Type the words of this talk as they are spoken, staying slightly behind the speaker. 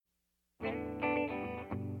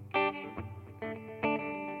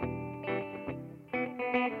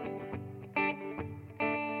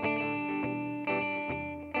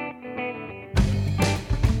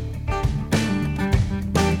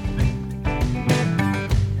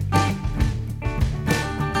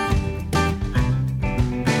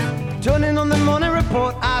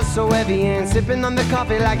so heavy and sipping on the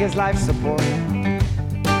coffee like it's life support.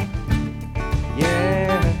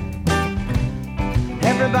 Yeah.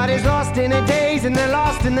 Everybody's lost in their days and they're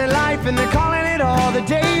lost in their life and they're calling it all the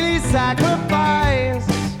daily sacrifice.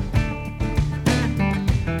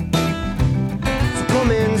 So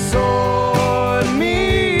come and sort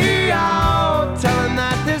me out, tell them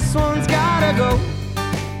that this one's gotta go.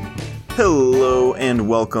 Hello and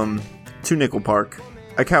welcome to Nickel Park,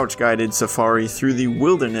 a couch-guided safari through the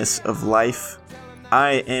wilderness of life.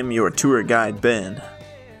 I am your tour guide, Ben.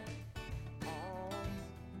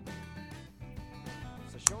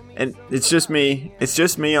 And it's just me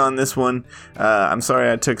on this one. I'm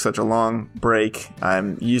sorry I took such a long break.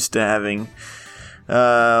 I'm used to having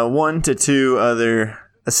 1 to 2 other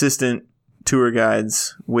assistant tour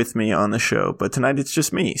guides with me on the show, but tonight it's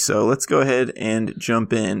just me. So let's go ahead and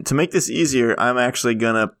jump in. To make this easier, I'm actually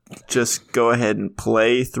gonna just go ahead and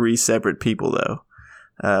play 3 separate people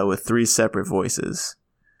though, with 3 separate voices,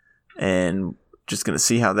 and just gonna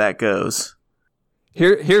see how that goes.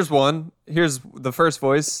 Here's one. Here's the first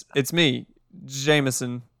voice. It's me,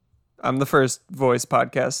 Jameson. I'm the first voice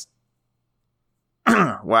podcast.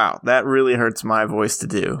 Wow, that really hurts my voice to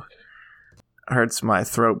do. Hurts my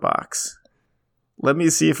throat box. Let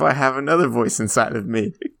me see if I have another voice inside of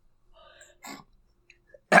me.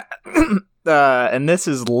 And this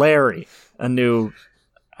is Larry. I'm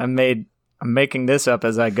making this up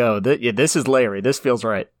as I go. This is Larry. This feels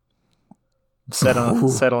right. I'm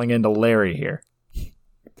settling into Larry here.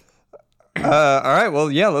 All right.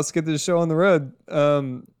 Well, yeah, let's get this show on the road.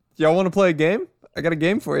 Y'all want to play a game? I got a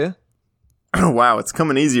game for you. Wow, it's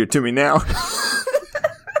coming easier to me now.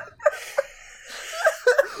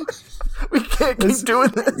 We can't keep doing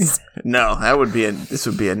this. No, this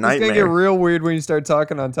would be a nightmare. It's gonna get real weird when you start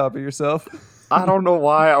talking on top of yourself. I don't know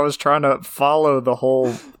why I was trying to follow the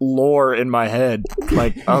whole lore in my head.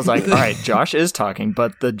 Like, I was like, all right, Josh is talking,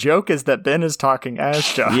 but the joke is that Ben is talking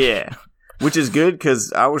as Josh. Yeah, which is good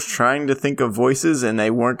because I was trying to think of voices and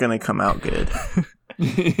they weren't going to come out good.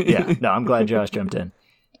 Yeah, no, I'm glad Josh jumped in.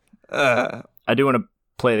 I do want to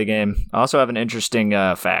play the game. I also have an interesting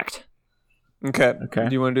fact. Okay. Do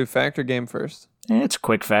you want to do fact or game first? It's a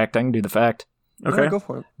quick fact. I can do the fact. Okay. Go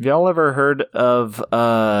for it. Have y'all ever heard of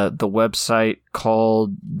the website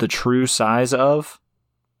called The True Size Of?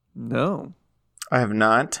 No. I have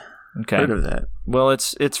not heard of that. Well,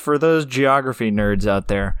 it's for those geography nerds out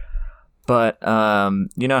there. But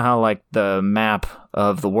you know how like the map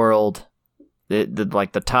of the world,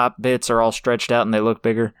 like the top bits are all stretched out and they look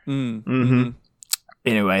bigger? Mm-hmm.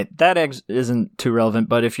 Anyway, that isn't too relevant,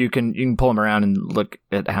 but if you can pull them around and look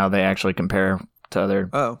at how they actually compare to other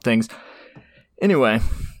things. Anyway,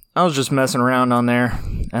 I was just messing around on there,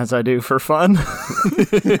 as I do for fun.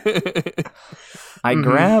 I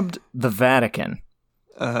grabbed the Vatican.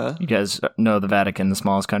 You guys know the Vatican, the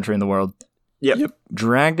smallest country in the world. Yep.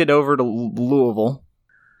 Dragged it over to Louisville.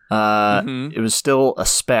 It was still a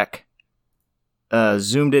speck.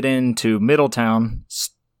 Zoomed it into Middletown.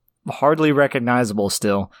 Hardly recognizable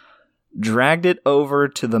still. Dragged it over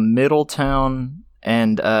to the Middletown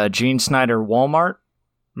and Gene Snyder Walmart.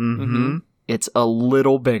 Mm-hmm. It's a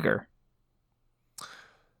little bigger.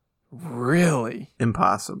 Really?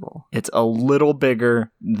 Impossible. It's a little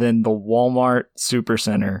bigger than the Walmart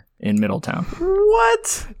Supercenter in Middletown.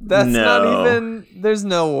 What? That's not even... There's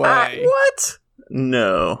no way. What?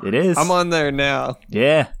 No. It is. I'm on there now.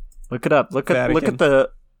 Yeah. Look it up. Look at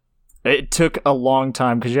the... It took a long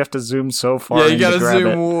time because you have to zoom so far. Yeah, you gotta zoom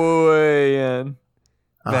it. way in.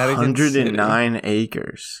 109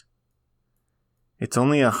 acres. It's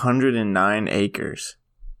only 109 acres.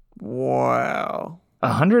 Wow.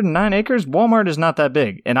 109 acres? Walmart is not that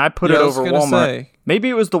big. And I put it over Walmart. Maybe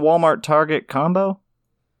it was the Walmart Target combo?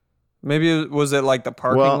 Maybe was it like the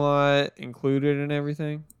parking lot included and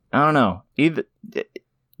everything? I don't know. Either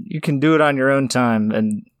you can do it on your own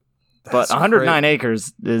time, but 109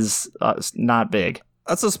 acres is not big.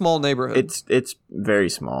 That's a small neighborhood. It's very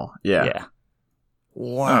small. Yeah.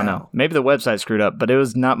 Wow. I don't know. Maybe the website screwed up, but it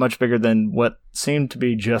was not much bigger than what seemed to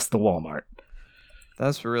be just the Walmart.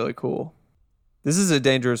 That's really cool. This is a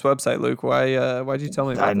dangerous website, Luke. Why'd you tell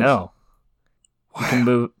me about I know. Wow. You can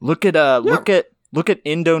move. Look at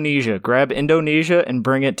Indonesia. Grab Indonesia and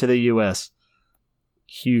bring it to the US.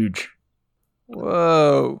 Huge.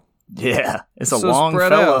 Whoa. Yeah. It's a long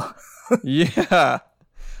fella. Yeah.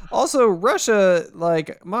 Also, Russia,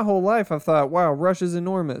 like, my whole life I've thought, wow, Russia's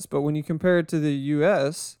enormous. But when you compare it to the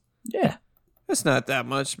U.S., yeah, it's not that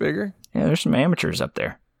much bigger. Yeah, there's some amateurs up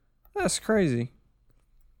there. That's crazy.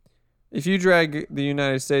 If you drag the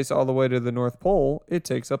United States all the way to the North Pole, it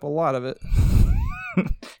takes up a lot of it.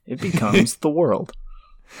 It becomes the world.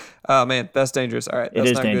 Oh man, that's dangerous. All right, It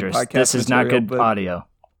that's is not dangerous. Good podcast This is not material, good but audio.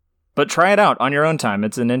 But try it out on your own time.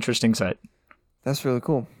 It's an interesting site. That's really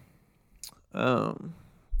cool.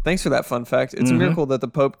 Thanks for that fun fact. It's a miracle that the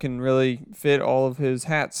Pope can really fit all of his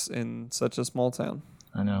hats in such a small town.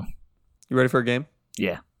 I know. You ready for a game?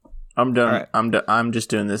 Yeah. I'm done. All right. I'm just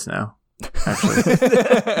doing this now. Actually,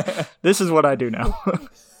 This is what I do now.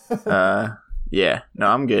 yeah. No,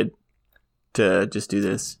 I'm good to just do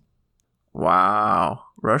this. Wow,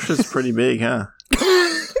 Russia's pretty big, huh?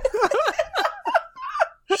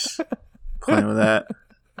 Just playing with that.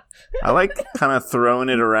 I like kind of throwing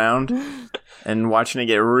it around and watching it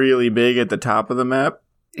get really big at the top of the map.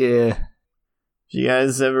 Yeah. You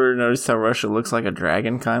guys ever notice how Russia looks like a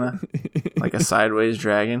dragon, kind of like a sideways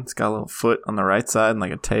dragon? It's got a little foot on the right side and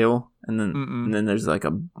like a tail, and then there's like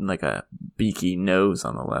a beaky nose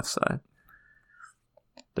on the left side.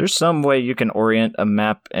 There's some way you can orient a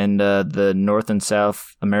map and the North and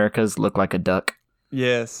South Americas look like a duck.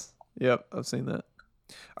 Yes. Yep, I've seen that.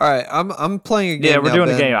 All right, I'm playing a game. Yeah, we're now, doing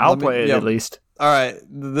Ben. a game. I'll Let me- play it yeah. at least. All right,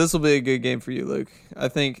 this will be a good game for you, Luke. I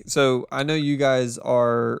think so. I know you guys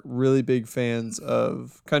are really big fans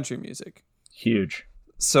of country music, Huge.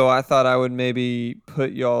 so I thought I would maybe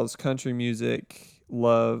put y'all's country music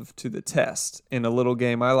love to the test in a little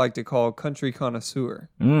game I like to call Country Connoisseur.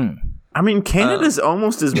 I mean, Canada's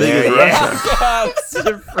almost as big as yeah. Russia. God, so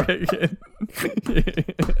friggin'.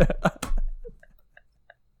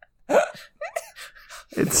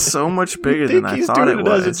 It's so much bigger than I thought it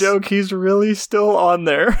was. as a joke. He's really still on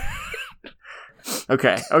there.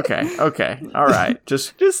 Okay. All right.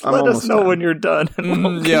 Just Just let us know when you're done. And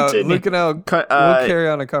we'll Yeah, continue. Luke and I will carry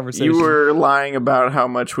on a conversation. You were lying about how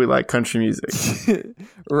much we like country music.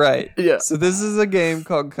 right. Yeah. So this is a game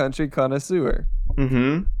called Country Connoisseur.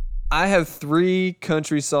 Mm-hmm. I have 3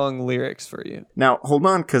 country song lyrics for you. Now, hold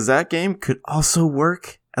on, because that game could also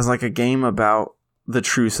work as like a game about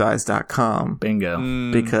thetruesize.com.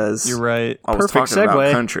 Bingo. Because You're right. I was Perfect talking about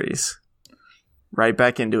segue. countries. Right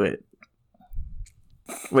back into it.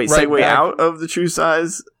 Wait, Right segue back- out of the true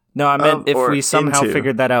size? No, I meant if or we somehow into.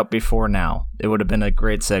 figured that out before now, it would have been a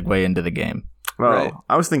great segue into the game. Well, Right.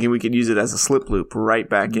 I was thinking we could use it as a slip loop right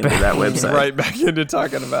back into that website. Right back into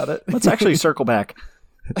talking about it. Let's actually circle back.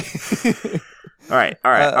 All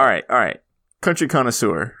right. Country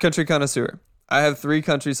Connoisseur. Country Connoisseur. I have 3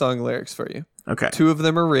 country song lyrics for you. Okay. 2 of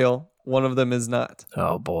them are real. 1 of them is not.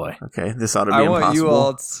 Oh, boy. Okay, this ought to be I impossible. want you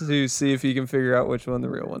all to see if you can figure out which one the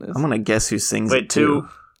real one is. I'm going to guess who sings Wait, it too.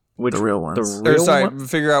 Which, The real ones. The Or real sorry, one?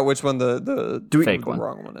 figure out which one the Fake the one.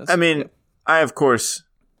 wrong one is. I mean, I, of course,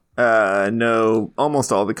 know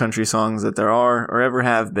almost all the country songs that there are or ever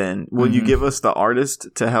have been. Will you give us the artist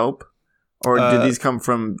to help? Or did these come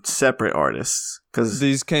from separate artists? Because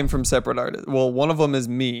these came from separate artists. Well, one of them is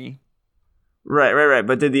me. Right.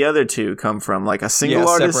 But did the other 2 come from like a single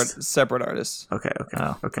artist? separate artists. Okay.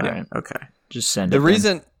 Oh, Okay. alright. Okay. Just send it. The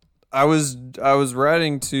reason I was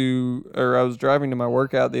driving to my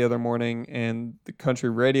workout the other morning, and the country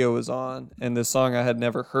radio was on, and this song I had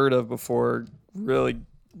never heard of before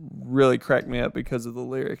really cracked me up because of the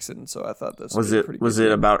lyrics, and so I thought this Was be a it pretty was good it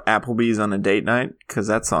game. about Applebee's on a date night? Because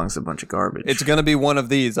that song's a bunch of garbage. It's gonna be one of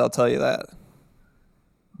these. I'll tell you that.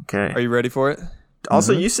 okay. Are you ready for it?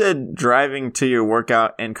 Also, you said driving to your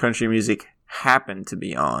workout and country music happened to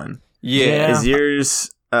be on. Yeah. Is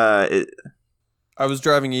yours? I was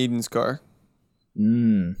driving Eden's car,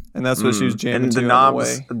 and that's what she was jamming and to the on the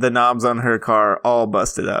knobs, way. the knobs on her car all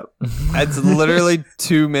busted up. It's literally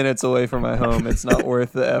 2 minutes away from my home. It's not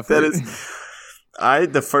worth the effort. That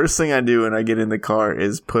is. The first thing I do when I get in the car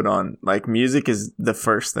is put on like music is the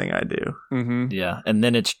first thing I do. Mm-hmm. Yeah, and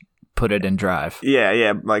then it's put it in drive.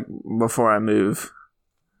 Yeah, like before I move.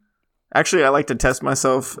 Actually, I like to test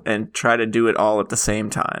myself and try to do it all at the same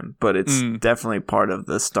time, but it's definitely part of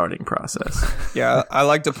the starting process. Yeah, I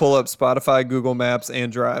like to pull up Spotify, Google Maps,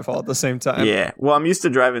 and Drive all at the same time. Yeah. Well, I'm used to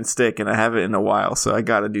driving stick and I haven't in a while, so I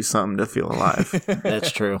got to do something to feel alive.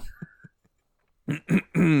 That's true.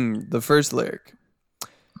 The first lyric.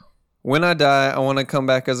 When I die, I want to come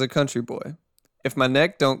back as a country boy. If my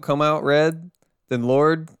neck don't come out red, then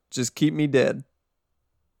Lord, just keep me dead.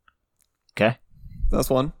 Okay. That's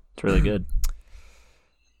one. It's really good.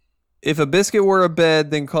 If a biscuit were a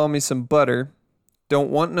bed, then call me some butter. Don't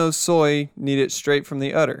want no soy, need it straight from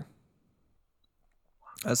the udder.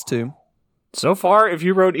 That's 2. So far, if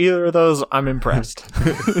you wrote either of those, I'm impressed.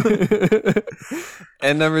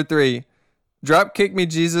 And number 3. Drop kick me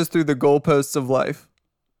Jesus through the goalposts of life.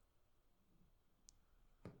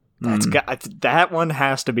 That one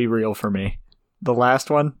has to be real for me. The last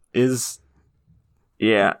one is.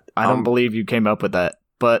 Yeah. I don't believe you came up with that,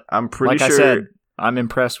 but I'm pretty like sure I said, I'm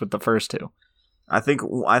impressed with the first two. I think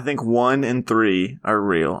 1 and 3 are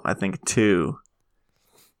real. I think 2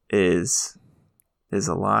 is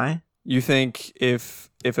a lie. You think if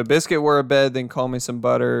a biscuit were a bed, then call me some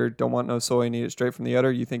butter. Don't want no soy. Need it straight from the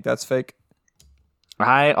udder. You think that's fake?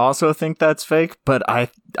 I also think that's fake, but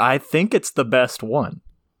I think it's the best one.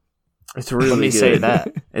 It's really Let me good. say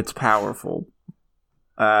that. It's powerful.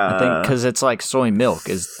 I think because it's like soy milk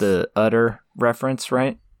is the udder reference,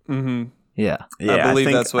 right? Mm-hmm. Yeah. I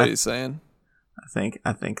believe that's what he's saying. I think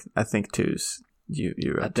 2's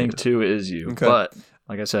you. I think 2 is you. Okay. But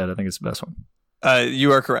like I said, I think it's the best one.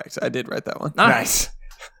 You are correct. I did write that one. Nice.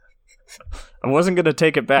 I wasn't going to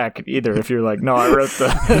take it back either if you're like, no, I wrote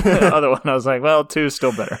the other one. I was like, well, 2's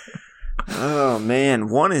still better. Oh, man.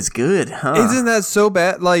 1 is good, huh? Isn't that so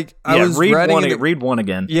bad? Like, I was read writing read 1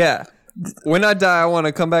 again. Yeah. When I die, I want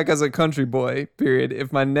to come back as a country boy, period.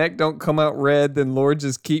 If my neck don't come out red, then Lord,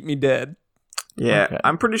 just keep me dead. Yeah, Okay.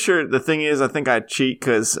 I'm pretty sure the thing is, I think I cheat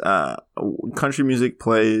because country music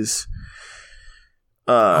plays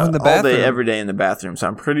in the all bathroom. day, every day in the bathroom. So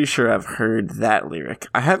I'm pretty sure I've heard that lyric.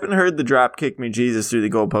 I haven't heard the drop kick me Jesus through the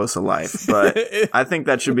goalposts of life, but I think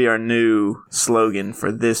that should be our new slogan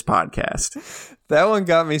for this podcast. That one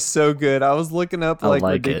got me so good. I was looking up I like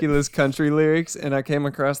like ridiculous country lyrics, and I came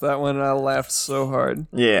across that one, and I laughed so hard.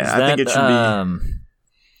 Yeah, I think it should be.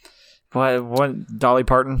 What Dolly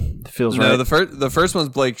Parton feels No, right. the first one's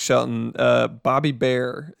Blake Shelton. Bobby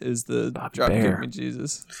Bear is the drop Bear. kick me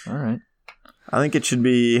Jesus. All right. I think it should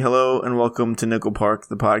be hello and welcome to Nickel Park,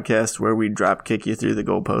 the podcast where we drop kick you through the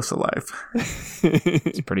goalposts of life.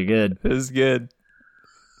 It's pretty good. It was good.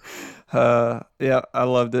 Yeah, I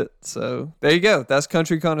loved it. So there you go. That's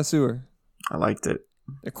Country Connoisseur. I liked it.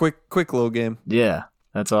 A quick little game. Yeah,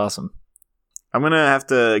 that's awesome. I'm going to have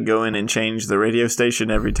to go in and change the radio station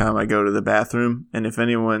every time I go to the bathroom. And if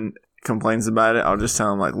anyone complains about it, I'll just tell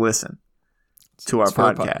them, like, listen to our It's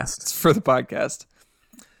for the podcast. It's for the podcast.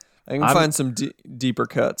 I can find some deeper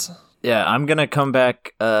cuts. Yeah, I'm going to come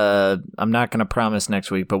back. I'm not going to promise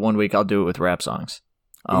next week, but one week I'll do it with rap songs.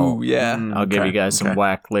 Oh, yeah. I'll give Okay, you guys some okay.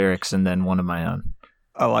 whack lyrics and then one of my own.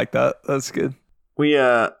 I like that. That's good. We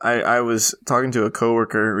I was talking to a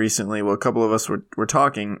coworker recently. Well, a couple of us were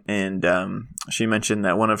talking, and she mentioned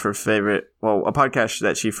that one of her favorite, a podcast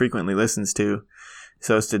that she frequently listens to, is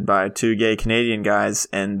hosted by 2 gay Canadian guys,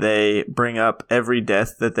 and they bring up every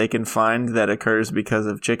death that they can find that occurs because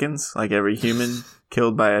of chickens, like every human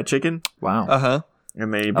killed by a chicken, Wow. Uh-huh.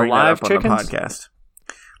 and they bring Alive that up on chickens? the podcast.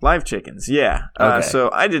 Live chickens, yeah. Okay.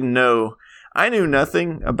 So I didn't know. I knew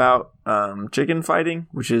nothing about chicken fighting,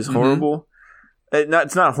 which is horrible.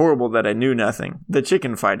 It's not horrible that I knew nothing. The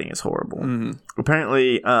chicken fighting is horrible. Mhm.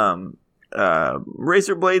 Apparently,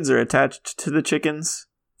 razor blades are attached to the chicken's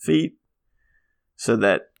feet so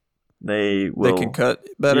that they will. They can cut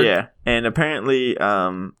better. Yeah, and apparently,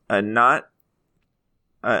 a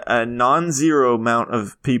non-zero amount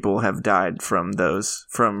of people have died from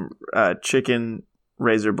chicken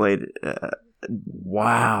razor blade.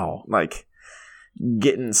 Wow. Like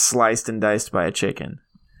getting sliced and diced by a chicken.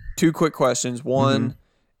 2 quick questions. One,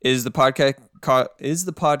 is the podcast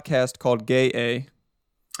called Gay A?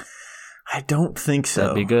 I don't think so.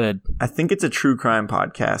 That'd be good. I think it's a true crime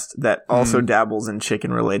podcast that also dabbles in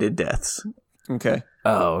chicken-related deaths. Okay.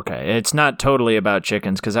 Oh, okay. It's not totally about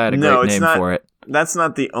chickens because I had a No, great it's name not. for it. That's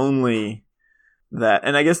not the only that.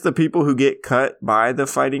 And I guess the people who get cut by the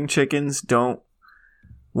fighting chickens don't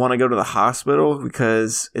want to go to the hospital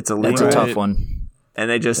because it's illegal. That's a Right. tough one. And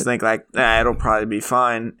they just think like, it'll probably be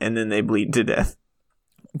fine. And then they bleed to death.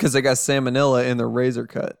 Because they got salmonella in their razor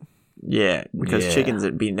cut. Yeah, because Yeah. chickens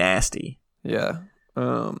would be nasty. Yeah.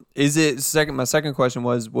 Is it my second question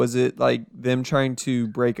was it like them trying to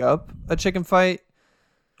break up a chicken fight?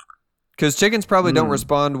 Because chickens probably don't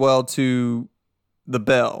respond well to the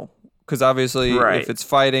bell. Because obviously, Right. if it's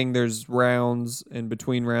fighting, there's rounds, and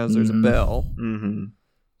between rounds, there's a bell. Mm-hmm.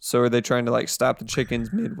 So are they trying to like stop the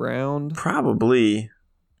chickens mid-round? Probably.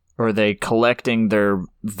 Or are they collecting their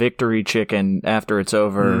victory chicken after it's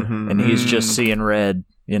over and he's just seeing red,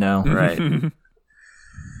 you know? Right.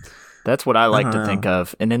 That's what I like to know. think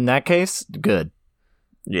of. And in that case, good.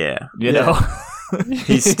 Yeah. You know?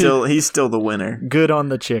 He's still the winner. Good on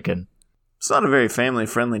the chicken. It's not a very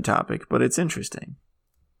family-friendly topic, but it's interesting.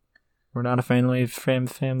 We're not a family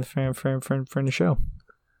friendly show.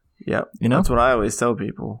 Yep. You know? That's what I always tell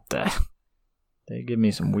people. They give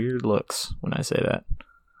me some weird looks when I say that.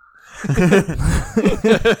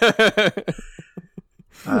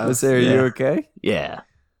 Are you okay? Yeah.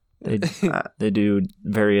 They do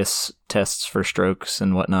various tests for strokes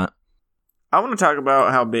and whatnot. I want to talk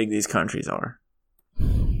about how big these countries are.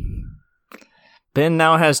 Ben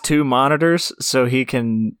now has 2 monitors, so he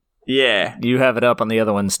can. Yeah. You have it up on the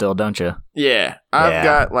other one still, don't you? Yeah. I've Yeah.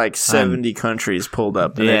 got like 70 countries pulled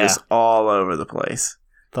up, and they're Yeah. just all over the place.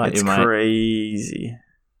 Thought It's you might. crazy.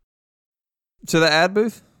 To the ad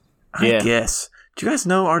booth? I Yeah. guess. Do you guys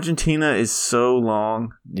know Argentina is so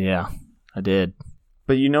long? Yeah, I did.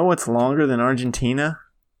 But you know what's longer than Argentina?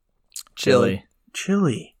 Chili.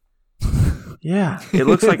 Chile. Yeah. It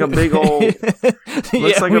looks like a big old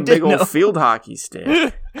looks like we a big did old know. field hockey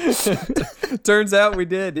stick. Turns out we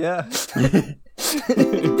did, yeah.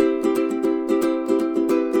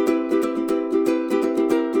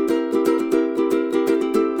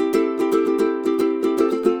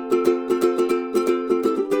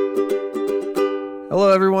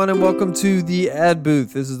 Hello, everyone, and welcome to the ad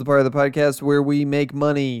booth. This is the part of the podcast where we make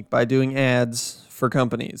money by doing ads for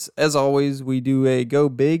companies. As always, we do a go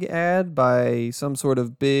big ad by some sort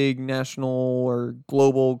of big national or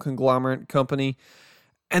global conglomerate company,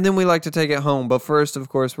 and then we like to take it home. But first, of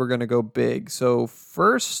course, we're going to go big. So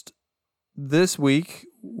first, this week,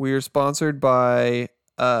 we are sponsored by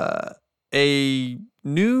a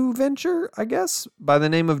new venture, I guess, by the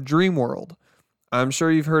name of DreamWorld. I'm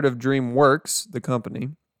sure you've heard of DreamWorks, the company.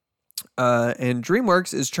 And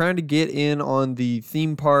DreamWorks is trying to get in on the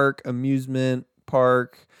theme park, amusement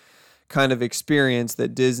park kind of experience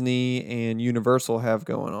that Disney and Universal have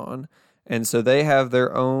going on. And so they have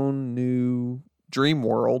their own new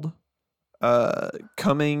DreamWorld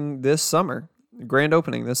coming this summer, grand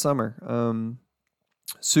opening this summer.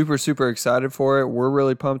 Super, super excited for it. We're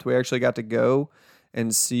really pumped. We actually got to go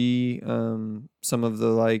and see some of the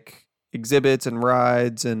like exhibits and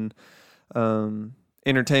rides and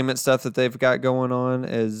entertainment stuff that they've got going on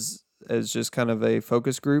as just kind of a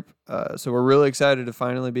focus group. So we're really excited to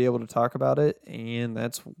finally be able to talk about it, and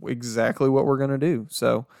that's exactly what we're going to do.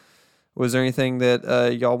 So was there anything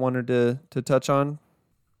that y'all wanted to touch on?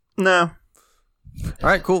 No. All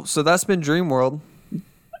right, cool. So that's been DreamWorld.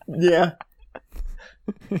 Yeah.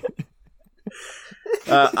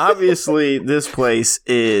 Obviously, this place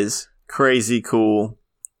is crazy cool.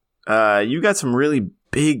 You got some really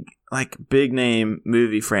big name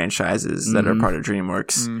movie franchises that are part of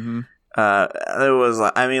DreamWorks. Mm-hmm. There was,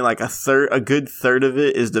 a good third of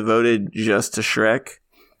it is devoted just to Shrek,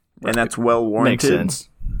 and that's well warranted. Makes sense.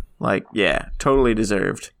 Like, yeah, totally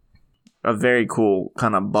deserved. A very cool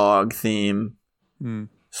kind of bog theme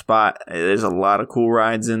spot. There's a lot of cool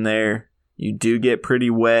rides in there. You do get pretty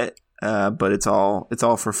wet, but it's all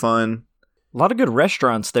for fun. A lot of good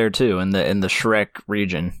restaurants there too in the Shrek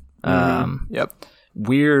region. Yep.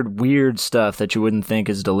 Weird stuff that you wouldn't think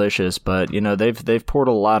is delicious, but you know they've poured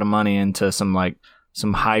a lot of money into some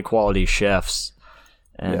high quality chefs.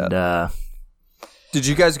 And Did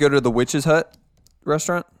you guys go to the Witch's Hut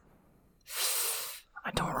restaurant?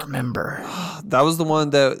 I don't remember. That was the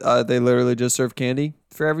one that they literally just serve candy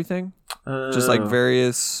for everything, just like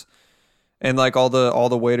various, and like all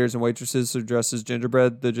the waiters and waitresses are dressed as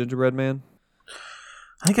the gingerbread man.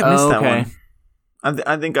 I think I missed that one.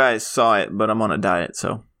 I think I saw it, but I'm on a diet,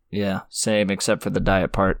 so. Yeah, same except for the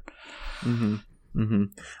diet part. Mm-hmm. Mm-hmm.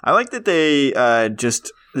 I like that they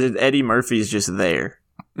that Eddie Murphy's just there.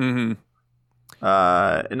 Mm-hmm.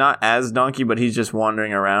 Not as Donkey, but he's just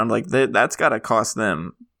wandering around. Like that's got to cost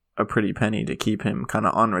them a pretty penny to keep him kind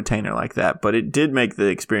of on retainer like that. But it did make the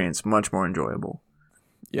experience much more enjoyable.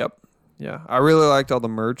 Yep. Yeah, I really liked all the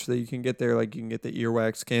merch that you can get there. Like you can get the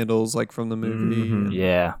earwax candles, like from the movie. Mm-hmm.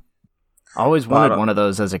 Yeah. I always wanted one of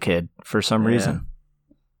those as a kid for some reason.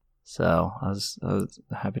 So I was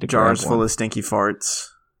happy to grab jars one. full of stinky farts.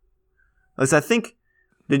 At least I think.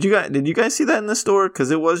 Did you guys see that in the store?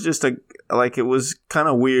 Because it was just it was kind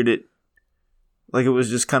of weird. It was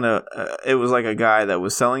just kind of it was like a guy that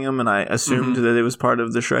was selling them, and I assumed that it was part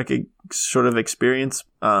of the Shrek sort of experience.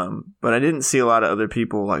 But I didn't see a lot of other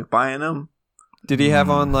people like buying them. Did he have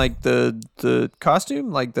on like the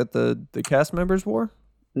costume like that the cast members wore?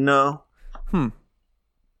 No.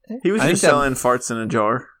 He was just selling farts in a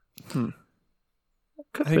jar. I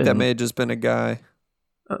think that may have just been a guy.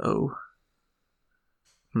 Uh-oh.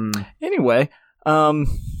 Anyway,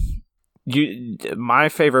 my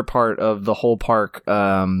favorite part of the whole park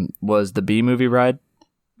was the Bee Movie ride.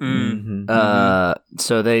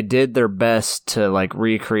 So they did their best to like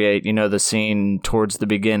recreate, the scene towards the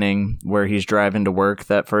beginning where he's driving to work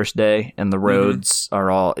that first day, and the roads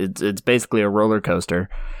are all it's basically a roller coaster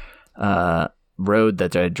road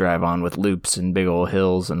that I drive on with loops and big old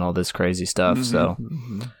hills and all this crazy stuff. So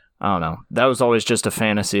I don't know. That was always just a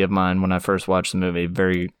fantasy of mine when I first watched the movie.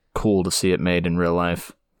 Very cool to see it made in real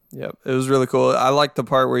life. Yep, it was really cool. I like the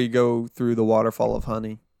part where you go through the waterfall of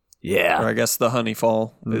honey. Yeah. Or I guess the honey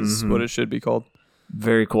fall is what it should be called.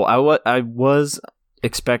 Very cool. I was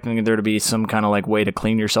expecting there to be some kind of like way to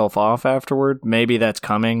clean yourself off afterward. Maybe that's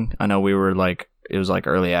coming. I know we were like, it was like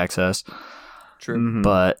early access. True. Mhm.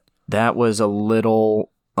 But that was a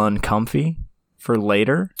little uncomfy for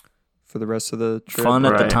later. For the rest of the trip. Fun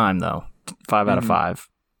at the Right. time, though. 5 out of 5.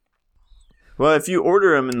 Well, if you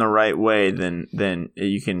order them in the right way, then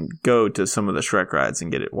you can go to some of the Shrek rides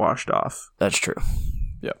and get it washed off. That's true.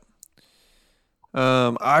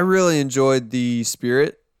 I really enjoyed the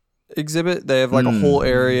Spirit exhibit. They have like a whole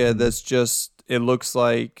area that's just, it looks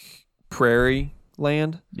like prairie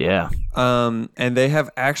land. Yeah. And they have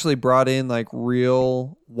actually brought in like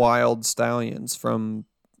real wild stallions from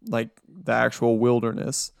like the actual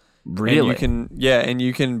wilderness. Really? And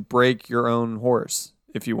you can break your own horse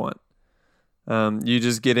if you want. You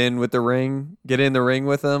just get in the ring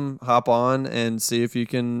with them, hop on, and see if you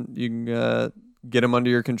can get them under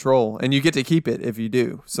your control, and you get to keep it if you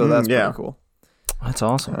do. So that's pretty cool. That's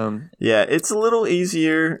awesome. Yeah, it's a little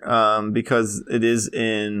easier because it is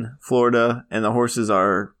in Florida, and the horses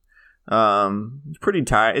are pretty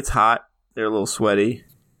tired. It's hot. They're a little sweaty,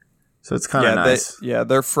 so it's kind of nice.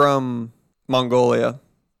 They're from Mongolia,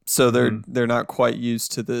 so they're not quite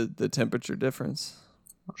used to the temperature difference.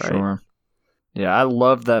 Right? Sure. Yeah, I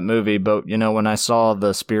loved that movie, but when I saw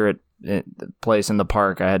the Spirit place in the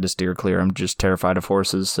park, I had to steer clear. I'm just terrified of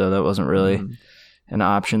horses, so that wasn't really an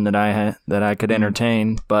option that I could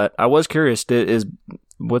entertain. But I was curious,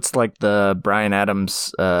 what's like the Bryan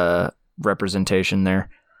Adams representation there?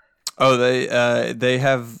 Oh, they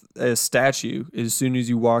have a statue as soon as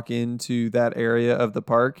you walk into that area of the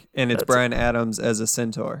park, and it's Bryan Adams as a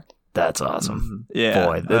centaur. That's awesome. Yeah,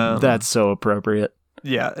 boy, that's so appropriate.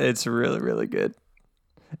 Yeah, it's really, really good.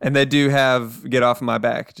 And they do have Get Off My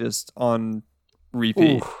Back just on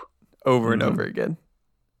repeat over and over again.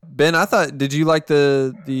 Ben, did you like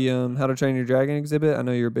the How to Train Your Dragon exhibit? I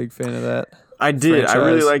know you're a big fan of that. I did. franchise. I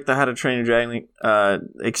really liked the How to Train Your Dragon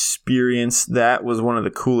experience. That was one of the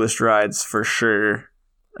coolest rides for sure.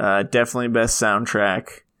 Definitely best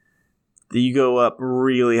soundtrack. You go up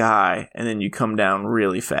really high and then you come down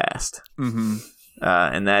really fast. Mm-hmm.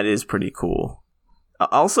 And that is pretty cool.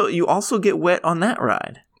 You also get wet on that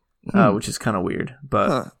ride, which is kind of weird.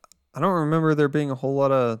 But I don't remember there being a whole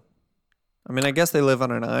lot of. I mean, I guess they live on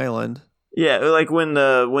an island. yeah, like when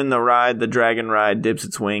the dragon ride dips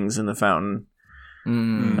its wings in the fountain.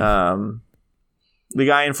 The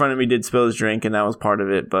guy in front of me did spill his drink, and that was part of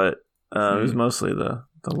it. But it was mostly the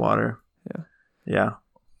water. Yeah.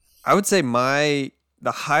 I would say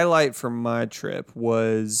the highlight from my trip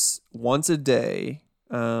was once a day.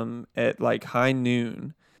 At like high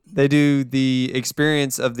noon, they do the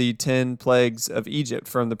experience of the 10 plagues of Egypt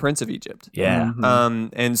from the Prince of Egypt. Yeah.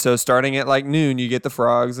 And so starting at like noon, you get the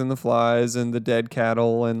frogs and the flies and the dead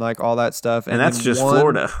cattle and like all that stuff. And that's then just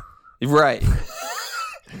Florida. Right.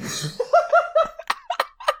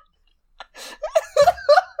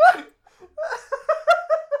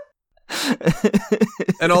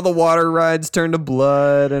 And all the water rides turn to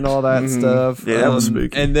blood and all that stuff. Yeah, that was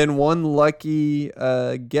spooky. And then one lucky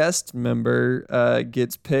guest member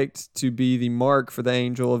gets picked to be the mark for the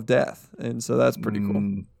Angel of Death. And so that's pretty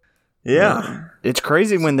cool. Yeah. It's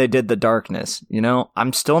crazy when they did the darkness,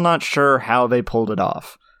 I'm still not sure how they pulled it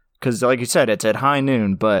off. Because like you said, it's at high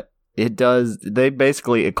noon, but they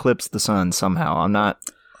basically eclipse the sun somehow. I'm not...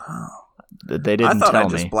 They didn't I thought tell I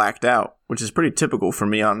just me. blacked out, which is pretty typical for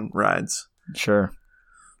me on rides. Sure.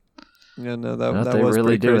 Yeah, no, that they was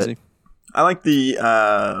really pretty do crazy. it. I like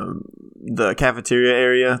the cafeteria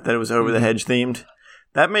area that it was over the hedge themed.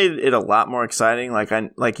 That made it a lot more exciting.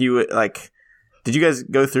 Did you guys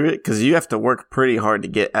go through it? Because you have to work pretty hard to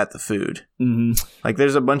get at the food. Mm-hmm. Like,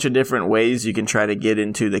 there's a bunch of different ways you can try to get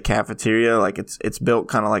into the cafeteria. Like, it's built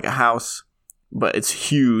kind of like a house, but it's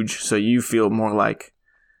huge, so you feel more like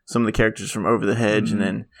some of the characters from Over the Hedge, and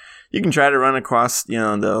then you can try to run across,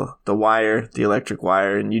 the wire, the electric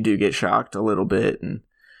wire, and you do get shocked a little bit, and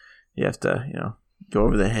you have to, go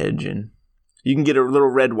over the hedge, and you can get a little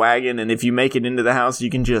red wagon, and if you make it into the house, you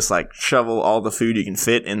can just like shovel all the food you can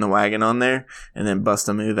fit in the wagon on there, and then bust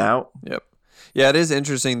a move out. Yep. Yeah, it is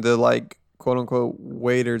interesting. The like quote unquote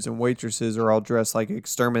waiters and waitresses are all dressed like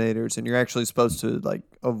exterminators, and you're actually supposed to like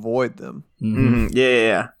avoid them. Mm-hmm.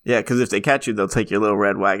 Yeah. Because if they catch you, they'll take your little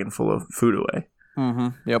red wagon full of food away. Mm-hmm.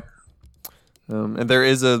 Yep. And there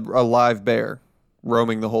is a live bear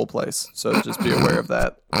roaming the whole place, so just be aware of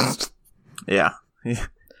that. Yeah. There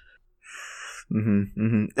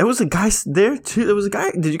was a guy there too. There was a guy.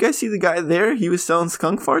 Did you guys see the guy there? He was selling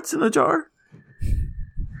skunk farts in a jar.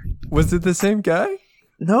 Was it the same guy?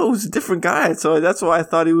 No, it was a different guy. So that's why I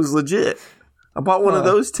thought he was legit. I bought one of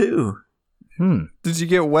those too. Did you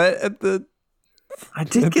get wet at the? I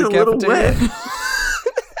did At get the a little cafeteria? wet.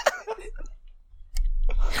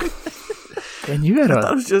 And you had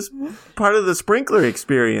That was just part of the sprinkler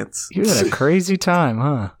experience. a crazy time,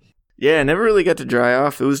 huh? Yeah, I never really got to dry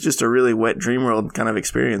off. It was just a really wet Dreamworld kind of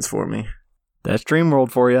experience for me. That's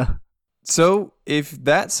Dreamworld for you. So if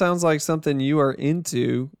that sounds like something you are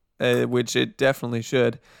into, which it definitely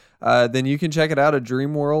should, then you can check it out at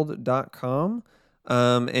dreamworld.com.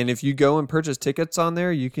 And if you go and purchase tickets on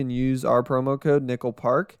there, you can use our promo code Nickel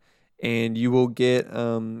Park, and you will get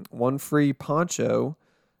one free poncho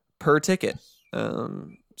per ticket.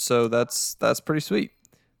 So that's pretty sweet.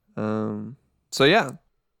 So yeah.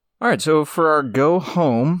 All right, so for our go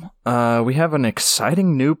home, we have an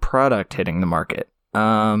exciting new product hitting the market.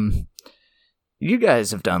 You guys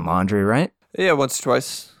have done laundry, right? Yeah, once or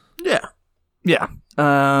twice. Yeah. Yeah.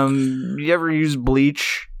 You ever use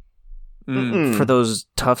bleach for those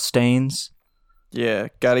tough stains? Yeah,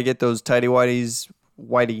 got to get those tidy whities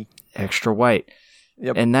whitey. Extra white.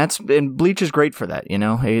 Yep. And bleach is great for that, you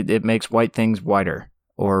know? It makes white things whiter,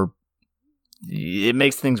 or it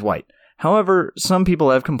makes things white. However, some people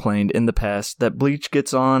have complained in the past that bleach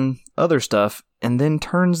gets on other stuff and then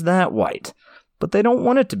turns that white. But they don't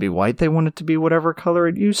want it to be white. They want it to be whatever color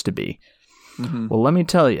it used to be. Mm-hmm. Well, let me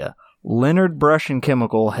tell you, Leonard Brush and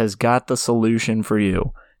Chemical has got the solution for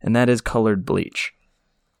you, and that is colored bleach.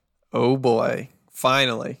 Oh boy,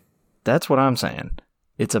 finally. That's what I'm saying.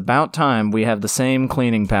 It's about time we have the same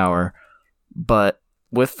cleaning power, but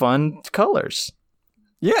with fun colors.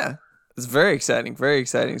 Yeah, it's very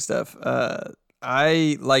exciting stuff.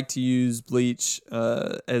 I like to use bleach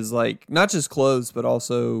as like not just clothes, but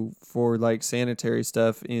also for like sanitary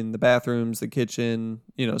stuff in the bathrooms, the kitchen,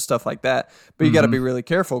 stuff like that. But you got to be really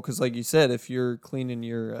careful because, like you said, if you're cleaning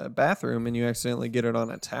your bathroom and you accidentally get it on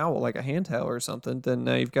a towel, like a hand towel or something, then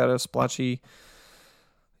now you've got a splotchy,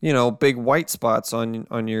 big white spots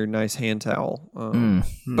on your nice hand towel.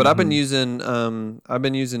 But I've been using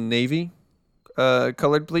navy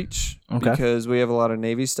colored bleach because we have a lot of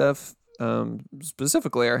navy stuff.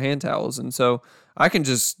 Specifically our hand towels, and so I can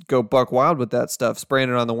just go buck wild with that stuff, spraying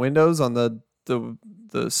it on the windows, on the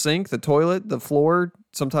sink, the toilet, the floor.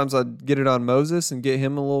 Sometimes I get it on Moses and get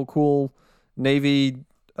him a little cool navy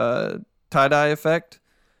tie-dye effect,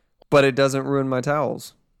 but it doesn't ruin my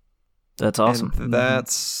towels. That's awesome. And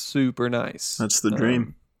that's super nice. That's the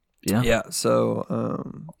dream. Yeah. So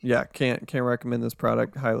can't recommend this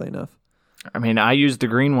product highly enough. I mean, I used the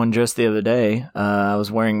green one just the other day. I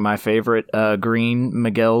was wearing my favorite green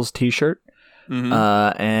Miguel's t-shirt,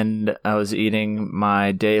 and I was eating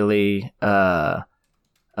my daily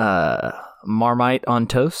Marmite on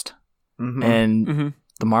toast, and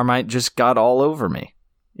the Marmite just got all over me,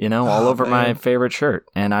 all over my favorite shirt,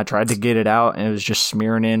 and I tried to get it out, and it was just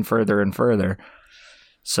smearing in further and further.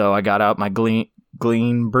 So I got out my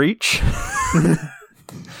Glean Breach,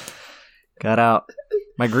 got out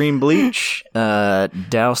my green bleach,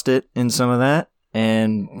 doused it in some of that,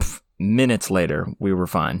 and minutes later, we were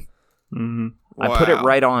fine. Mm-hmm. Wow. I put it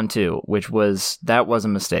right on, too, that was a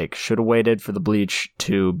mistake. Should have waited for the bleach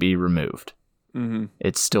to be removed. Mm-hmm.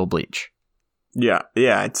 It's still bleach. Yeah,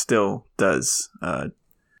 it still does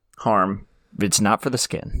harm. It's not for the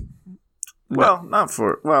skin. Well,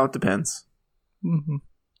 it depends. Mm-hmm.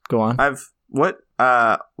 Go on.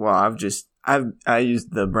 I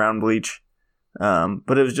used the brown bleach.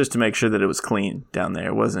 But it was just to make sure that it was clean down there.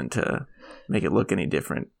 It wasn't to make it look any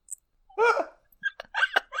different.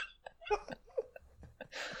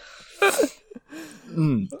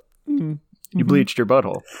 You bleached your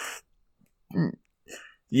butthole.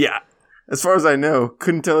 Yeah. As far as I know,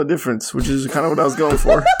 couldn't tell a difference, which is kind of what I was going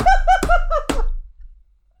for.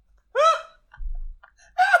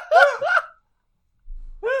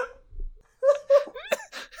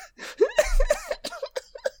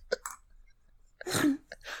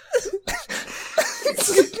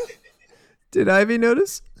 Did Ivy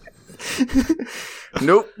notice?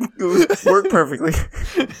 Nope. It worked perfectly.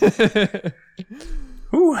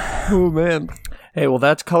 Ooh. Oh man. Hey, well,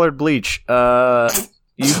 that's colored bleach. You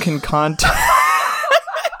can contact.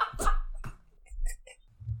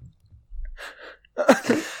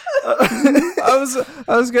 I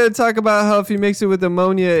was gonna talk about how if you mix it with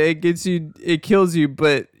ammonia, it kills you,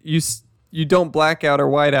 but you don't black out or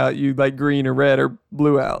white out. You like green or red or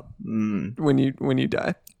blue out when you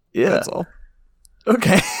die. Yeah, that's all.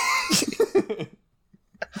 Okay.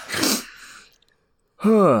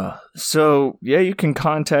 So yeah, you can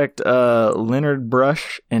contact Leonard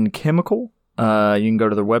Brush and Chemical. You can go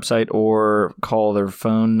to their website or call their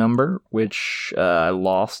phone number, which I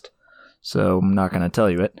lost, so I'm not going to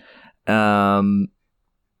tell you it.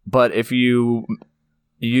 But if you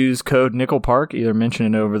use code Nickel Park, either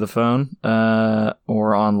mention it over the phone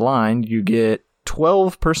or online, you get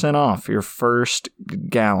 12% off your first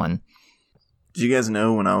gallon. Did you guys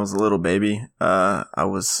know when I was a little baby, I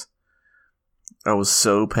was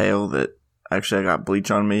so pale that actually I got bleach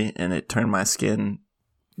on me and it turned my skin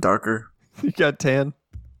darker. You got tan?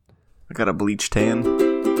 I got a bleach tan.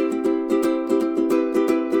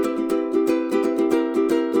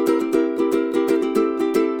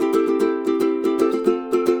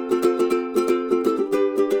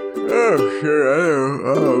 Oh, sure, I know.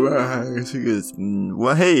 Oh, man. I think it's...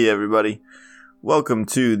 Well, hey, everybody. Welcome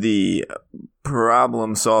to the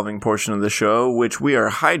problem-solving portion of the show, which we are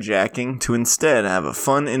hijacking to instead have a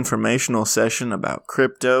fun informational session about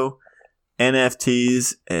crypto,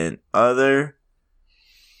 NFTs, and other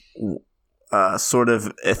sort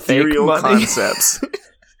of ethereal concepts.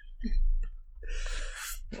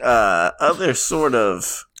 Other sort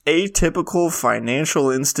of atypical financial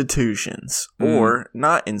institutions, or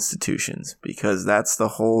not institutions, because that's the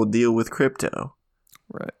whole deal with crypto.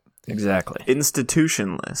 Right. Exactly.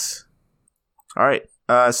 Institutionless. All right.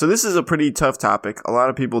 So this is a pretty tough topic. A lot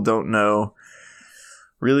of people don't know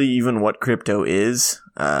really even what crypto is,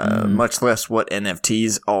 much less what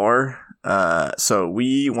NFTs are. So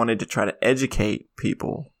we wanted to try to educate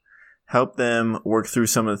people, help them work through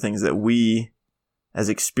some of the things that we, as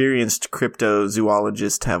experienced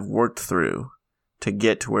cryptozoologists, have worked through to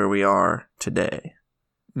get to where we are today.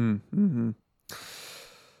 Mm-hmm.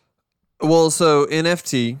 Well, so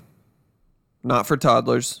NFT, not for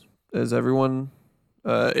toddlers, as everyone,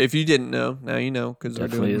 if you didn't know, now you know, because we're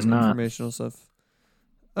doing informational stuff,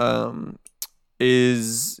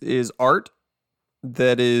 is art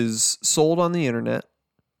that is sold on the internet.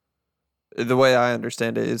 The way I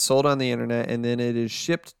understand it, it's sold on the internet and then it is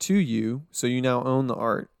shipped to you. So you now own the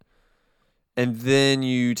art. And then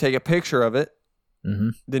you take a picture of it.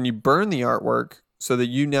 Mm-hmm. Then you burn the artwork so that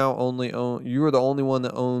you now you are the only one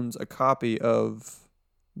that owns a copy of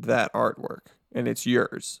that artwork. And it's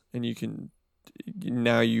yours. And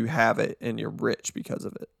now you have it and you're rich because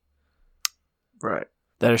of it. Right.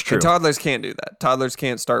 That is true. And toddlers can't do that. Toddlers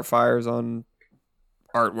can't start fires on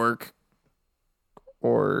artwork.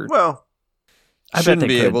 Or... Well... I bet they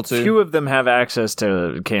be able to. Few of them have access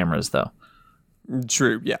to cameras, though.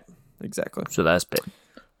 True. Yeah. Exactly. So that's big.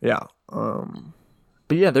 Yeah.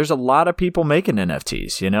 But yeah, there's a lot of people making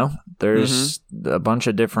NFTs. You know, there's a bunch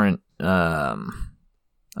of different. I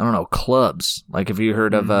don't know, clubs. Like, have you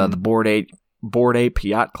heard of the Bored Ape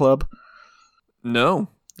Yacht Club? No.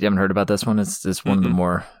 You haven't heard about this one? It's one of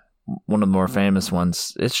the more famous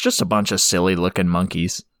ones. It's just a bunch of silly looking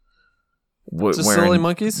monkeys. Silly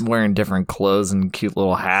monkeys wearing different clothes and cute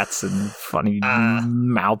little hats and funny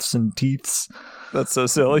mouths and teeths. That's so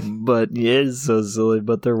silly. But yeah, it's so silly.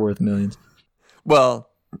 But they're worth millions. Well,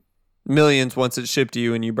 millions once it's shipped to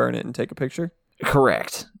you and you burn it and take a picture.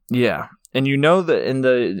 Correct. Yeah, and you know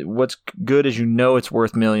that what's good is it's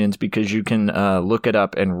worth millions because you can look it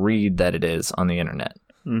up and read that it is on the internet.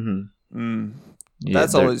 Mm-hmm. Mm. Yeah,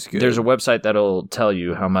 that's always good. There's a website that'll tell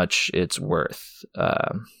you how much it's worth.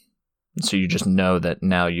 So you just know that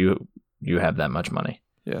now you have that much money.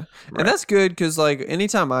 Yeah. Right. And that's good because, like,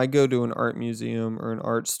 anytime I go to an art museum or an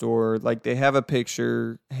art store, like, they have a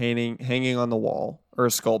picture hanging on the wall or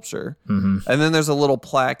a sculpture. Mm-hmm. And then there's a little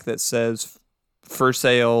plaque that says, for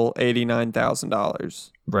sale,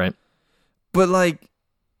 $89,000. Right. But, like,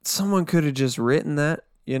 someone could have just written that,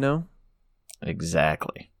 you know?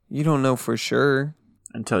 Exactly. You don't know for sure.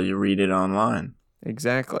 Until you read it online.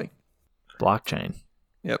 Exactly. Blockchain.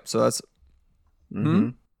 Yep. So that's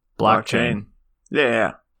blockchain.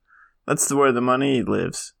 Yeah, that's where the money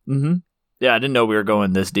lives. Mm-hmm. Yeah, I didn't know we were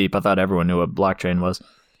going this deep. I thought everyone knew what blockchain was.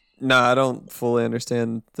 No, I don't fully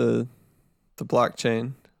understand the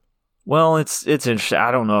blockchain. Well, it's interesting.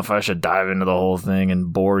 I don't know if I should dive into the whole thing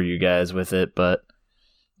and bore you guys with it, but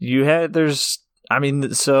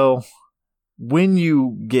so when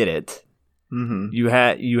you get it, you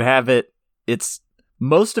have it. It's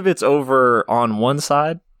most of it's over on one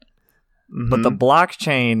side, but the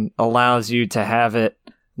blockchain allows you to have it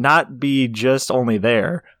not be just only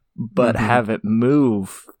there, but have it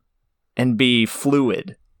move and be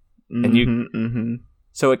fluid. And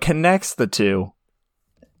so it connects the two,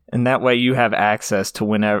 and that way you have access to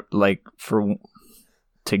whenever, to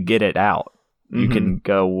get it out. You can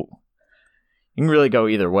really go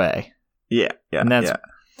either way. Yeah, and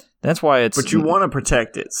that's why it's. But you want to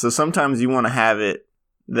protect it, so sometimes you want to have it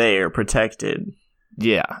there protected.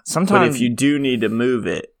 Yeah, sometimes. But if you do need to move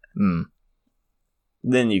it,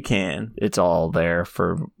 then you can. It's all there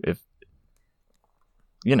for if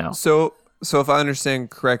you know. So So if I understand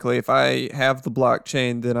correctly, if I have the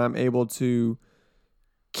blockchain, then I'm able to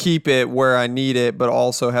keep it where I need it, but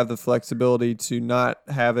also have the flexibility to not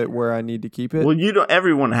have it where I need to keep it. Well, you don't.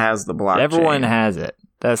 Everyone has the blockchain. Everyone has it.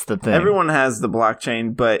 That's the thing. Everyone has the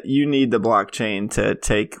blockchain, but you need the blockchain to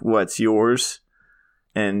take what's yours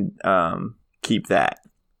and keep that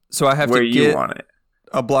So I have where to you get want it.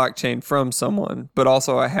 a blockchain from someone, but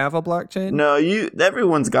also I have a blockchain. No,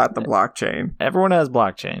 everyone's got the blockchain. Everyone has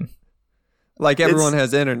blockchain. Like everyone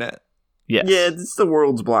has internet. Yes. Yeah, it's the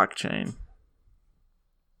world's blockchain.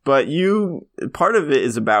 But part of it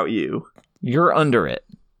is about you. You're under it.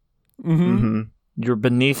 Mm-hmm. Mm-hmm. You're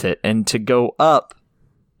beneath it, and to go up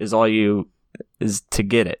is all you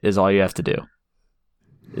have to do.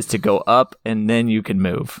 Is to go up, and then you can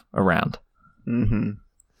move around. Mm-hmm.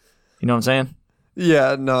 You know what I'm saying?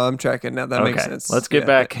 Yeah, no, I'm tracking now. That makes sense. Let's get Yeah.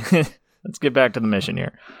 back. Let's get back to the mission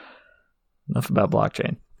here. Enough about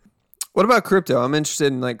blockchain. What about crypto? I'm interested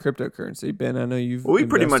in like cryptocurrency. Ben, I know you've. We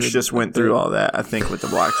pretty much invested just a went bit. through all that, I think, with the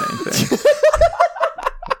blockchain thing.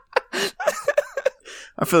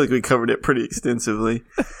 I feel like we covered it pretty extensively.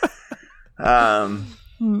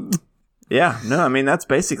 Yeah, no, I mean, that's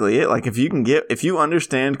basically it. Like, if you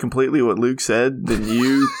understand completely what Luke said, then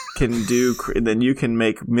you can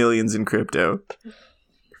make millions in crypto.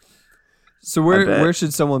 So I bet. where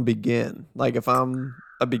should someone begin? Like, if I'm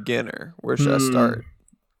a beginner, where should I start?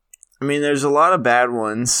 I mean, there's a lot of bad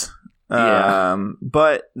ones. Yeah.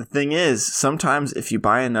 But the thing is, sometimes if you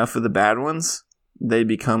buy enough of the bad ones, they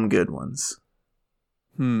become good ones.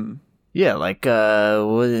 Yeah, like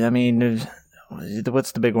I mean,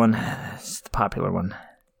 what's the big one? It's the popular one.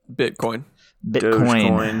 Bitcoin.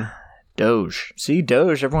 Bitcoin. Doge. See,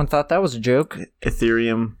 Doge. Everyone thought that was a joke.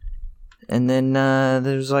 Ethereum. And then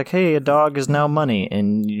there's like, hey, a dog is now money,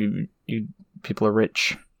 and you people are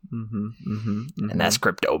rich, and that's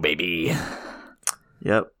crypto, baby.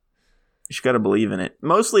 Yep. You just got to believe in it.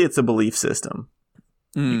 Mostly, it's a belief system.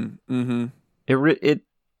 Mm-hmm.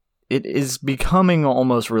 It is becoming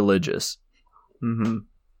almost religious. Mm-hmm. You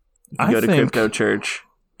I go to think- crypto church,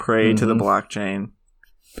 pray to the blockchain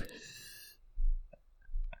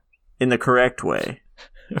in the correct way.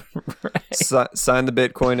 Right. Sign the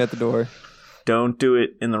Bitcoin at the door. Don't do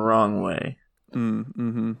it in the wrong way.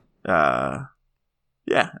 Mm-hmm.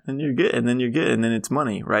 Yeah, and you're good, and then it's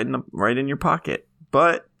money right in your pocket.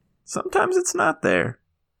 But sometimes it's not there,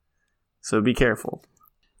 so be careful.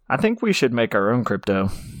 I think we should make our own crypto.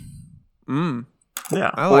 Yeah,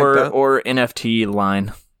 I like that. Or NFT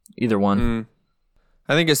line. Either one.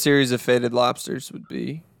 I think a series of faded lobsters would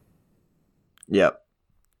be yep.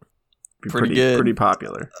 Be Pretty good. pretty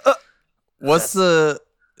popular. What's the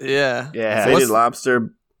Yeah. Faded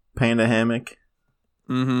lobster, panda hammock.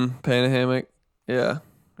 Panda hammock. Yeah.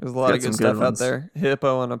 There's a lot Got of some good good stuff out ones. there.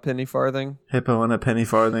 Hippo on a penny farthing. Hippo and a penny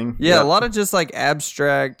farthing. Yeah, Yep. a lot of just like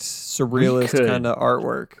abstract, surrealist could. kind of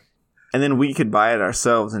artwork. And then we could buy it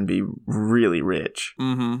ourselves and be really rich.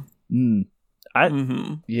 Yeah,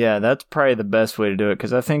 that's probably the best way to do it,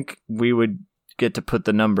 because I think we would get to put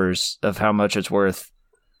the numbers of how much it's worth.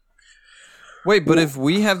 Wait, but if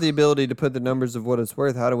we have the ability to put the numbers of what it's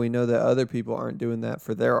worth, how do we know that other people aren't doing that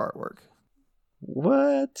for their artwork?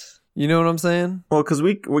 What? You know what I'm saying? Well, because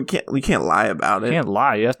we can't lie about You it. can't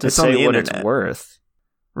lie. You have to It's on say the what it's internet. worth.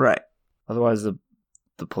 Right. Otherwise, the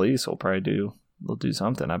police will probably do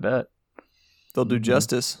something, I bet. They'll do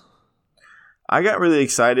justice. I got really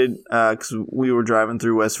excited because we were driving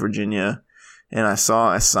through West Virginia and I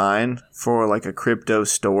saw a sign for like a crypto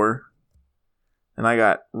store. And I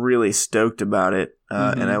got really stoked about it.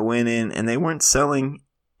 And I went in and they weren't selling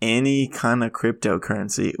any kind of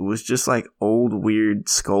cryptocurrency. It was just like old weird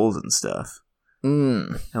skulls and stuff.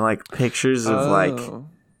 And like pictures of like the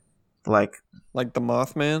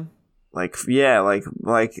Mothman? like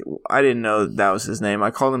I didn't know that was his name.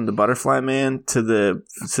 I called him the Butterfly Man to the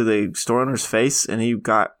store owner's face, and he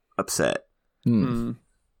got upset. And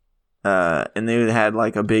they had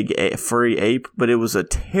like a big furry ape, but it was a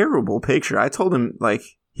terrible picture. I told him like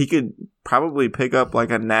he could probably pick up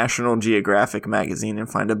like a National Geographic magazine and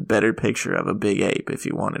find a better picture of a big ape if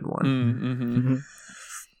he wanted one.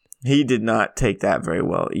 He did not take that very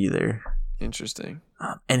well either. Interesting.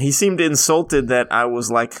 And he seemed insulted that I was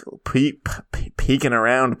like peeking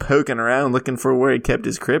around, poking around, looking for where he kept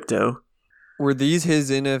his crypto. Were these his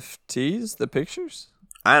NFTs, the pictures?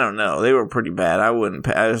 I don't know. They were pretty bad. I wouldn't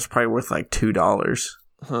pay. It was probably worth like $2.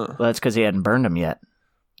 Well, that's because he hadn't burned them yet.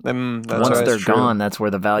 That's Once right. they're gone, that's where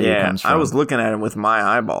the value comes from. I was looking at him with my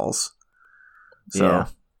eyeballs. So,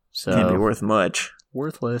 so can't be worth much.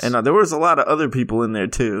 worthless. And there was a lot of other people in there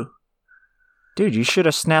too. Dude, you should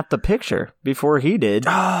have snapped the picture before he did,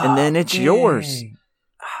 and then it's yours. It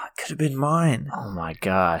could have been mine. Oh my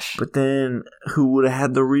gosh! But then, who would have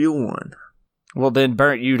had the real one? Well, then,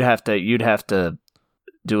 Burnt, you'd have to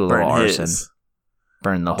do a little arson,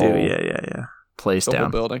 burn the whole Yeah. place The whole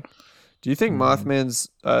down. building. Do you think Mothman's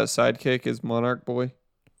sidekick is Monarch Boy?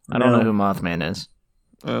 I don't know who Mothman is.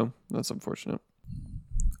 Oh, that's unfortunate.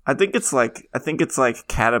 I think it's like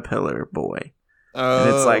Caterpillar Boy. Oh,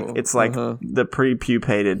 And it's like the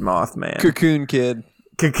pre-pupated Mothman. Cocoon Kid.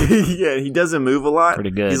 Yeah, he doesn't move a lot.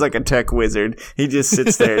 Pretty good. He's like a tech wizard. He just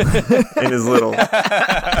sits there in his little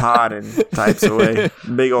pod and types away.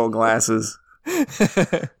 Big old glasses.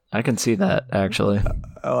 I can see that, actually.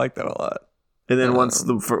 I like that a lot. And then once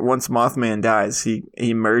Mothman dies, he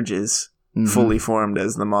emerges fully formed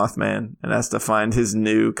as the Mothman and has to find his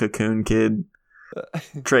new Cocoon Kid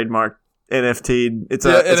trademark NFT. It's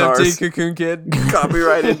NFT ours. Cocoon Kid.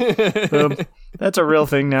 Copyrighted. That's a real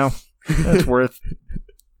thing now. That's worth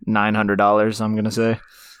 $900, I'm going to say.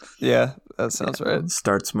 Yeah, that sounds right.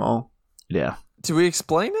 Start small. Yeah. Do we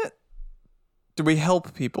explain it? Do we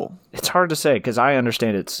help people? It's hard to say because I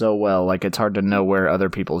understand it so well. Like, it's hard to know where other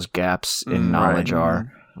people's gaps in knowledge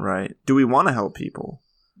are. Right. Do we want to help people?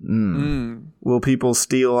 Mm. Will people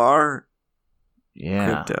steal our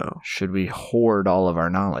Yeah. crypto? Should we hoard all of our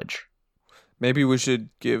knowledge? Maybe we should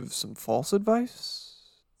give some false advice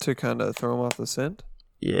to kind of throw them off the scent.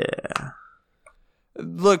 Yeah.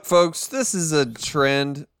 Look, folks, this is a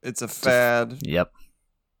trend. It's a fad. Yep.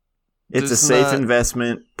 It's a Just safe not-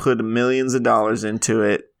 investment. Put millions of dollars into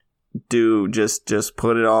it. Just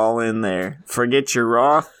put it all in there. Forget your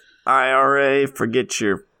Roth IRA. Forget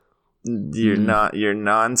your mutual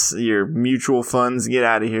funds. Get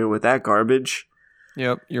out of here with that garbage.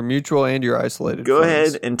 Yep, your mutual and your isolated Go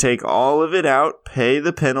funds. ahead and take all of it out. Pay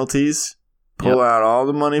the penalties. Pull out all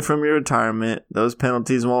the money from your retirement. Those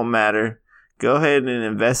penalties won't matter. Go ahead and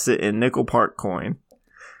invest it in Nickel Park coin.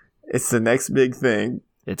 It's the next big thing.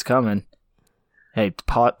 It's coming. Hey,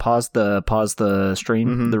 pause the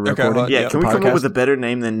stream, the Okay, recording. hold- Yeah, Yeah, can we come up podcast. with a better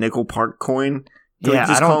name than Nickel Park coin? Can Yeah, we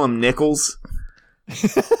just I call them nickels?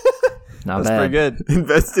 Not That's bad. pretty good.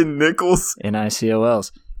 Invest in nickels?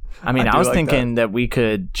 NICOLs. I mean, I I do was like thinking that we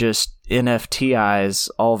could just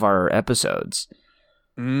NFTize all of our episodes.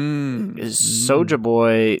 Soulja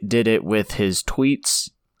Boy did it with his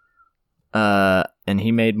tweets, and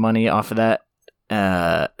he made money off of that.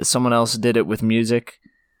 Someone else did it with music.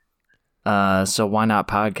 So why not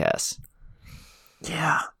podcasts?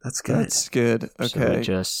 Yeah, that's good. That's good. So we Okay.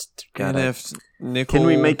 just gotta. Nickel. Can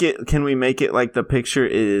we make it like the picture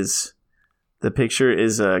is a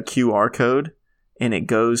QR code and it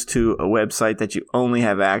goes to a website that you only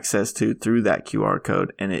have access to through that QR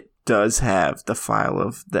code, and it does have the file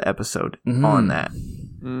of the episode on that.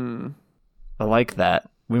 I like that.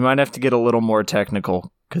 We might have to get a little more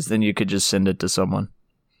technical because then you could just send it to someone.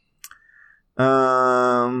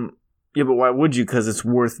 Yeah, but why would you? Because it's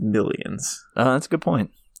worth millions. That's a good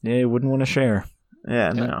point. Yeah, you wouldn't want to share. Yeah,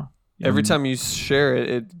 no. Every time you share it,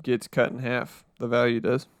 it gets cut in half. The value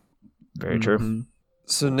does. Very true.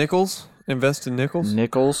 So nickels, invest in nickels.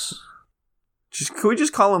 Nickels. Can we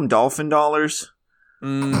just call them dolphin dollars?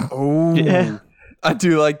 Oh, Yeah. I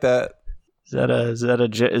do like that. Is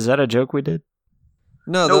that a joke we did?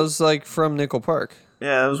 No, Nope. those like from Nickel Park.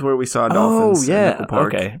 Yeah, that was where we saw dolphins. Oh in yeah. Nickel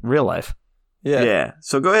Park. Okay. Real life. Yeah. Yeah.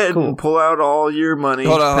 So go ahead Cool. and pull out all your money.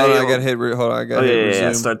 Hold on. pay I all- got hit. Hold on. I got Oh, hit. yeah,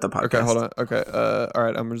 resume. Start the podcast. Okay. Hold on. Okay. All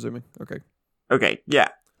right. I'm resuming. Okay. Okay, yeah.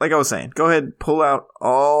 Like I was saying, go ahead, pull out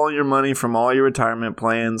all your money from all your retirement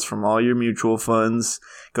plans, from all your mutual funds.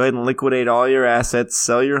 Go ahead and liquidate all your assets,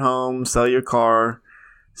 sell your home, sell your car,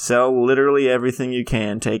 sell literally everything you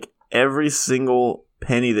can. Take every single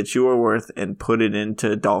penny that you are worth and put it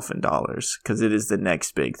into dolphin dollars, because it is the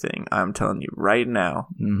next big thing. I'm telling you right now,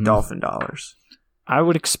 dolphin dollars. I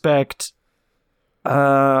would expect.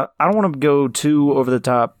 I don't want to go too over the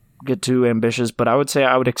top, get too ambitious, but I would say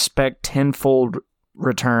I would expect tenfold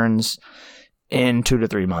returns in 2 to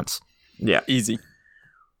 3 months. Yeah. Easy.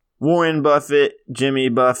 Warren Buffett, Jimmy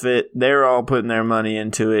Buffett, they're all putting their money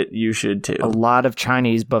into it. You should too. A lot of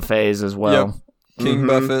Chinese buffets as well. King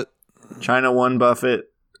Buffett. China 1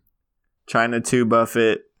 Buffett, China 2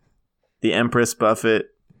 Buffett, the Empress Buffett,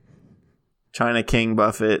 China King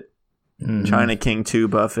Buffett, China King 2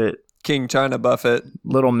 Buffett. King China Buffett.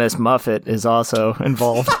 Little Miss Muffet is also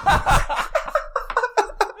involved.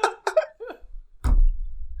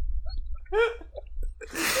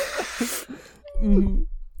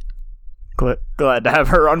 Glad to have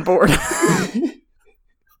her on board.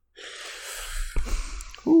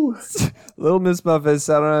 Little Miss Muffet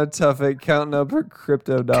sat on a tuffet counting up her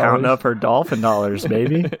crypto dollars. Counting up her dolphin dollars,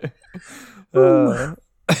 baby. I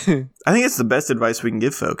think it's the best advice we can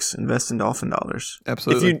give folks. Invest in dolphin dollars.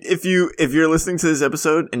 Absolutely. If you're listening to this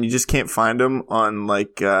episode and you just can't find them on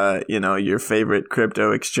like your favorite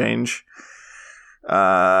crypto exchange,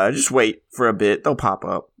 just wait for a bit. They'll pop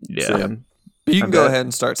up. Yeah. soon. But you can go ahead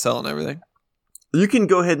and start selling everything. You can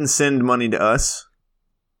go ahead and send money to us.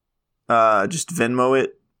 Just Venmo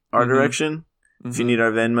it our direction. If you need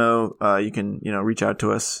our Venmo, you can reach out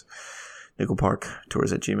to us,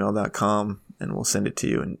 nickelparktours@gmail.com, and we'll send it to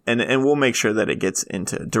you, and we'll make sure that it gets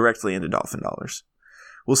directly into dolphin dollars.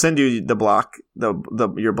 We'll send you the block,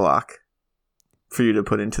 your block, for you to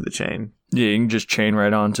put into the chain. Yeah, you can just chain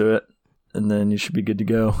right onto it, and then you should be good to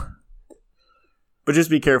go. But just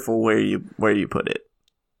be careful where you put it.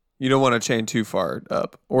 You don't want to chain too far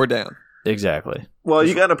up or down. Exactly. Well,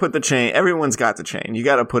 you got to put the chain. Everyone's got the chain. You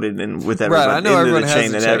got to put it in with everybody. Right, I know everyone the has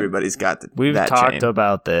chain the that chain. everybody's got. We've that talked chain.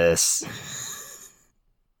 about this.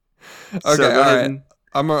 Okay, So go all ahead right. and-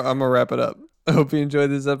 I'm gonna wrap it up. I hope you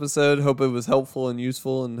enjoyed this episode. Hope it was helpful and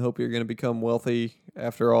useful, and hope you're going to become wealthy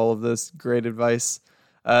after all of this great advice.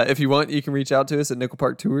 If you want, you can reach out to us at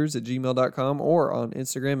nickelparktours@gmail.com or on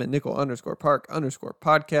Instagram at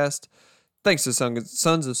nickel_park_podcast. Thanks to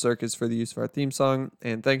Sons of Circus for the use of our theme song,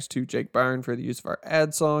 and thanks to Jake Byron for the use of our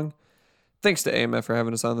ad song. Thanks to AMF for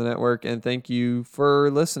having us on the network, and thank you for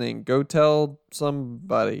listening. Go tell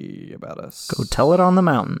somebody about us. Go tell it on the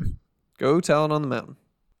mountain. Go tell it on the mountain.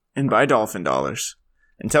 And buy dolphin dollars.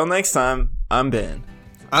 Until next time, I'm Ben.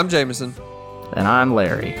 I'm Jameson. And I'm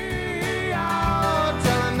Larry. Tell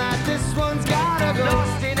 'em that this one's gotta go.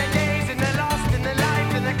 Lost in the days and they're lost in the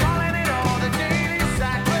life and they're calling it all the daily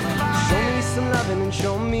sacrifice. Show me some loving and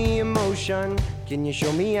show me emotion. Can you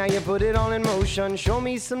show me how you put it all in motion? Show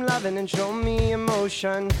me some loving and show me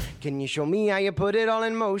emotion. Can you show me how you put it all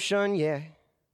in motion? Yeah.